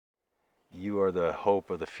You are the hope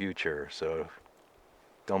of the future, so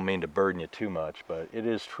don't mean to burden you too much, but it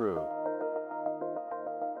is true.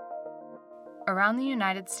 Around the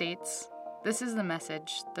United States, this is the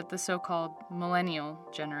message that the so-called millennial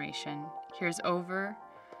generation hears over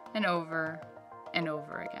and over and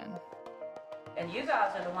over again. And you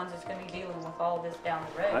guys are the ones that's going to be dealing with all this down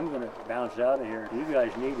the road. I'm going to bounce out of here. You guys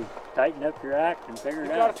need to tighten up your act and figure it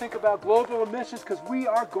out. You got to think about global emissions because we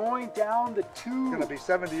are going down the tube. I'm going to be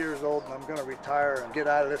 70 years old and I'm going to retire and get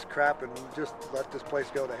out of this crap and just let this place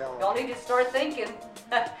go to hell. Y'all need to start thinking,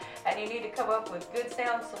 and you need to come up with good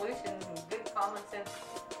sound solutions and good common sense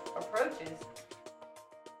approaches.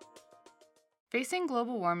 Facing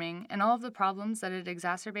global warming and all of the problems that it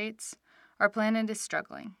exacerbates, our planet is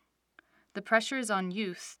struggling. The pressure is on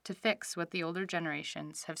youth to fix what the older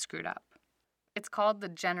generations have screwed up. It's called the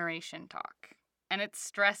generation talk, and it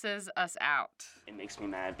stresses us out. It makes me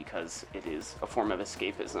mad because it is a form of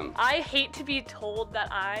escapism. I hate to be told that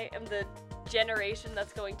I am the generation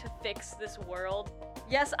that's going to fix this world.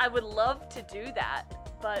 Yes, I would love to do that,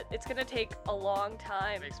 but it's going to take a long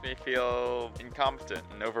time. It makes me feel incompetent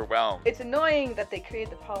and overwhelmed. It's annoying that they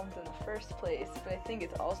created the problems in the first place, but I think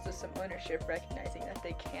it's also some ownership recognizing that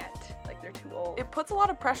they can't, like they're too old. It puts a lot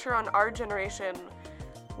of pressure on our generation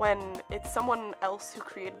when it's someone else who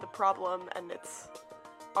created the problem and it's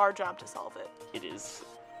our job to solve it. It is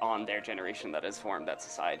on their generation that has formed that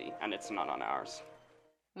society, and it's not on ours.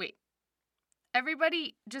 Wait,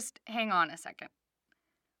 everybody just hang on a second.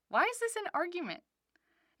 Why is this an argument?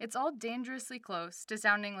 It's all dangerously close to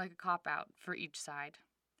sounding like a cop-out for each side.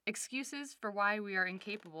 Excuses for why we are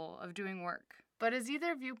incapable of doing work. But is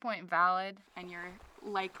either viewpoint valid? And you're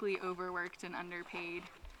likely overworked and underpaid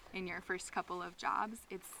in your first couple of jobs.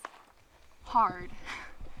 It's hard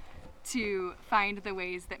to find the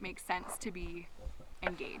ways that make sense to be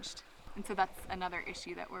engaged. And so that's another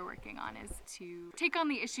issue that we're working on, is to take on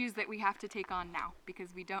the issues that we have to take on now,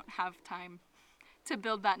 because we don't have time to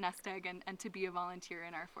build that nest egg and to be a volunteer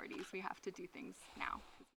in our 40s. We have to do things now.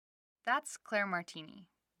 That's Claire Martini,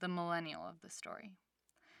 the millennial of the story.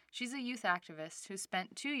 She's a youth activist who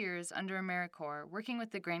spent 2 years under AmeriCorps working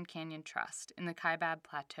with the Grand Canyon Trust in the Kaibab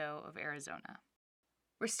Plateau of Arizona.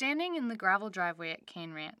 We're standing in the gravel driveway at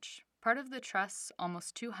Cane Ranch, part of the Trust's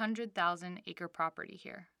almost 200,000-acre property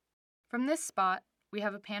here. From this spot, we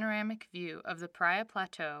have a panoramic view of the Paria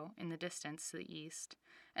Plateau in the distance to the east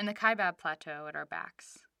and the Kaibab Plateau at our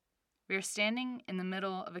backs. We are standing in the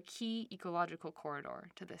middle of a key ecological corridor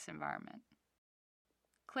to this environment.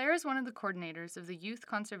 Claire is one of the coordinators of the Youth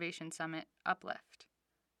Conservation Summit, Uplift.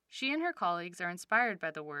 She and her colleagues are inspired by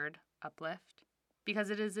the word uplift because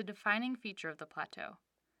it is a defining feature of the plateau,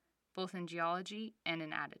 both in geology and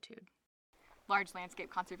in attitude. Large landscape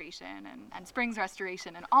conservation and springs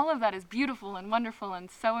restoration, and all of that is beautiful and wonderful and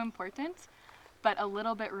so important, but a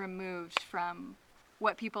little bit removed from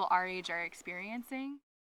what people our age are experiencing.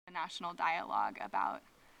 The national dialogue about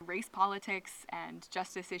race politics and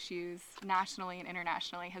justice issues nationally and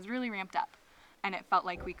internationally has really ramped up, and it felt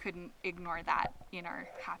like we couldn't ignore that in our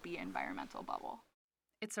happy environmental bubble.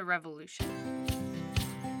 It's a revolution.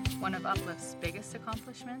 One of Uplift's biggest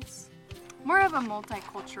accomplishments? More of a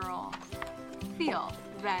multicultural feel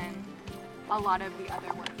than a lot of the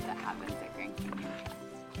other work that happens at Grand Canyon Trust.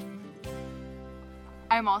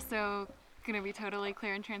 I'm also going to be totally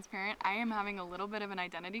clear and transparent. I am having a little bit of an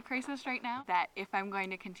identity crisis right now, that if I'm going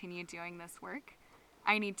to continue doing this work,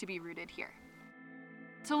 I need to be rooted here.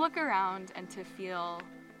 To look around and to feel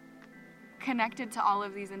connected to all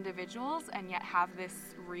of these individuals and yet have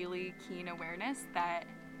this really keen awareness that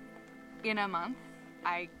in a month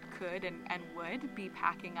I could and would be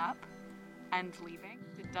packing up and leaving.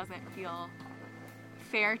 It doesn't feel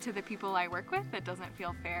fair to the people I work with. It doesn't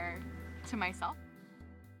feel fair to myself.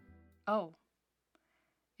 Oh,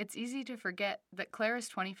 it's easy to forget that Claire is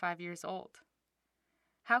 25 years old.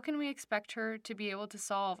 How can we expect her to be able to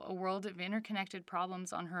solve a world of interconnected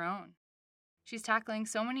problems on her own? She's tackling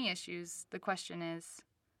so many issues. The question is,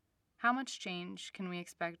 how much change can we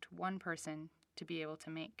expect one person to be able to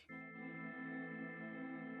make?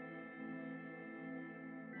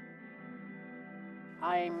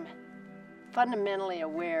 I'm fundamentally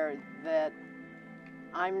aware that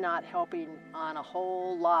I'm not helping on a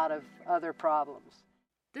whole lot of other problems.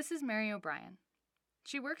 This is Mary O'Brien.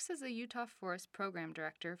 She works as a Utah Forest Program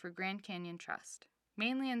Director for Grand Canyon Trust,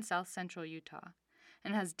 mainly in south central Utah,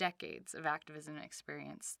 and has decades of activism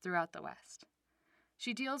experience throughout the West.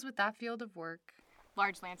 She deals with that field of work,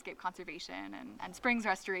 large landscape conservation and springs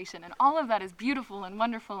restoration, and all of that is beautiful and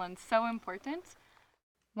wonderful and so important.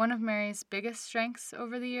 One of Mary's biggest strengths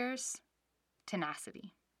over the years?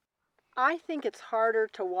 Tenacity. I think it's harder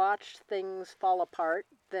to watch things fall apart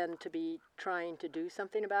than to be trying to do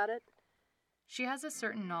something about it. She has a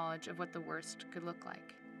certain knowledge of what the worst could look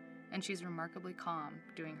like, and she's remarkably calm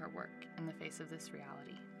doing her work in the face of this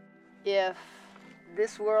reality. If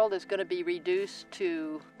this world is going to be reduced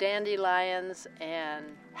to dandelions and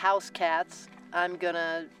house cats, I'm going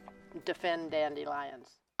to defend dandelions.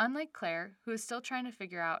 Unlike Claire, who is still trying to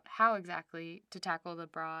figure out how exactly to tackle the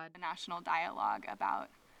broad national dialogue about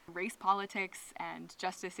race politics and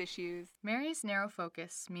justice issues, Mary's narrow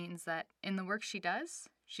focus means that in the work she does,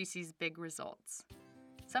 she sees big results.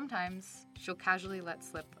 Sometimes she'll casually let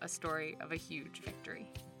slip a story of a huge victory.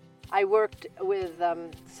 I worked with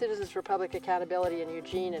Citizens for Public Accountability in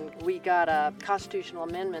Eugene, and we got a constitutional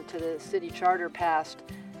amendment to the city charter passed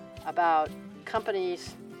about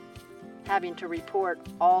companies having to report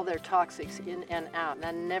all their toxics in and out. And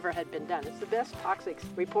that never had been done. It's the best toxics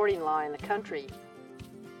reporting law in the country.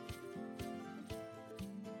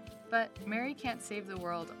 But Mary can't save the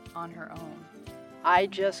world on her own. I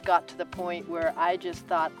just got to the point where I just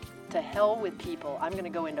thought, to hell with people, I'm going to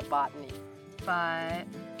go into botany. But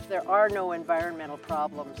there are no environmental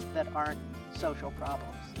problems that aren't social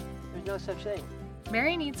problems. There's no such thing.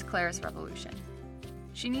 Mary needs Claire's revolution.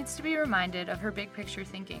 She needs to be reminded of her big picture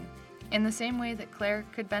thinking, in the same way that Claire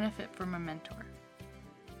could benefit from a mentor.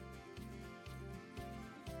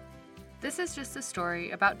 This is just a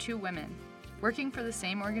story about two women working for the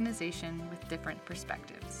same organization with different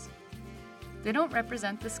perspectives. They don't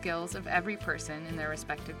represent the skills of every person in their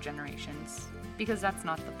respective generations, because that's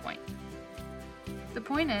not the point. The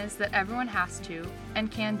point is that everyone has to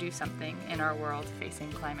and can do something in our world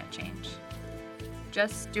facing climate change.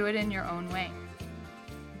 Just do it in your own way.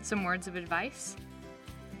 Some words of advice?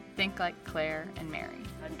 Think like Claire and Mary.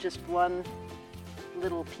 I'm just one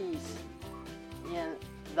little piece in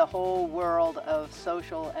the whole world of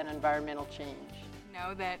social and environmental change.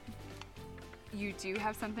 Know that you do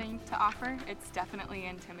have something to offer. It's definitely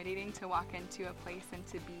intimidating to walk into a place and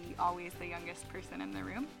to be always the youngest person in the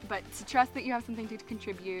room. But to trust that you have something to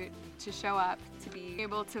contribute, to show up, to be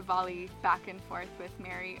able to volley back and forth with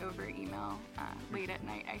Mary over email late at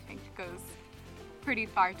night, I think goes pretty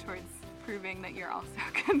far towards proving that you're also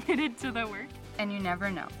committed to the work. And you never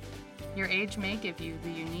know. Your age may give you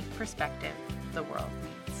the unique perspective the world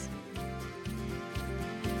needs.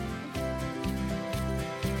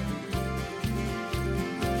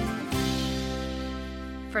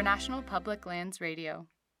 For National Public Lands Radio,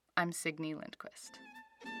 I'm Signe Lindquist.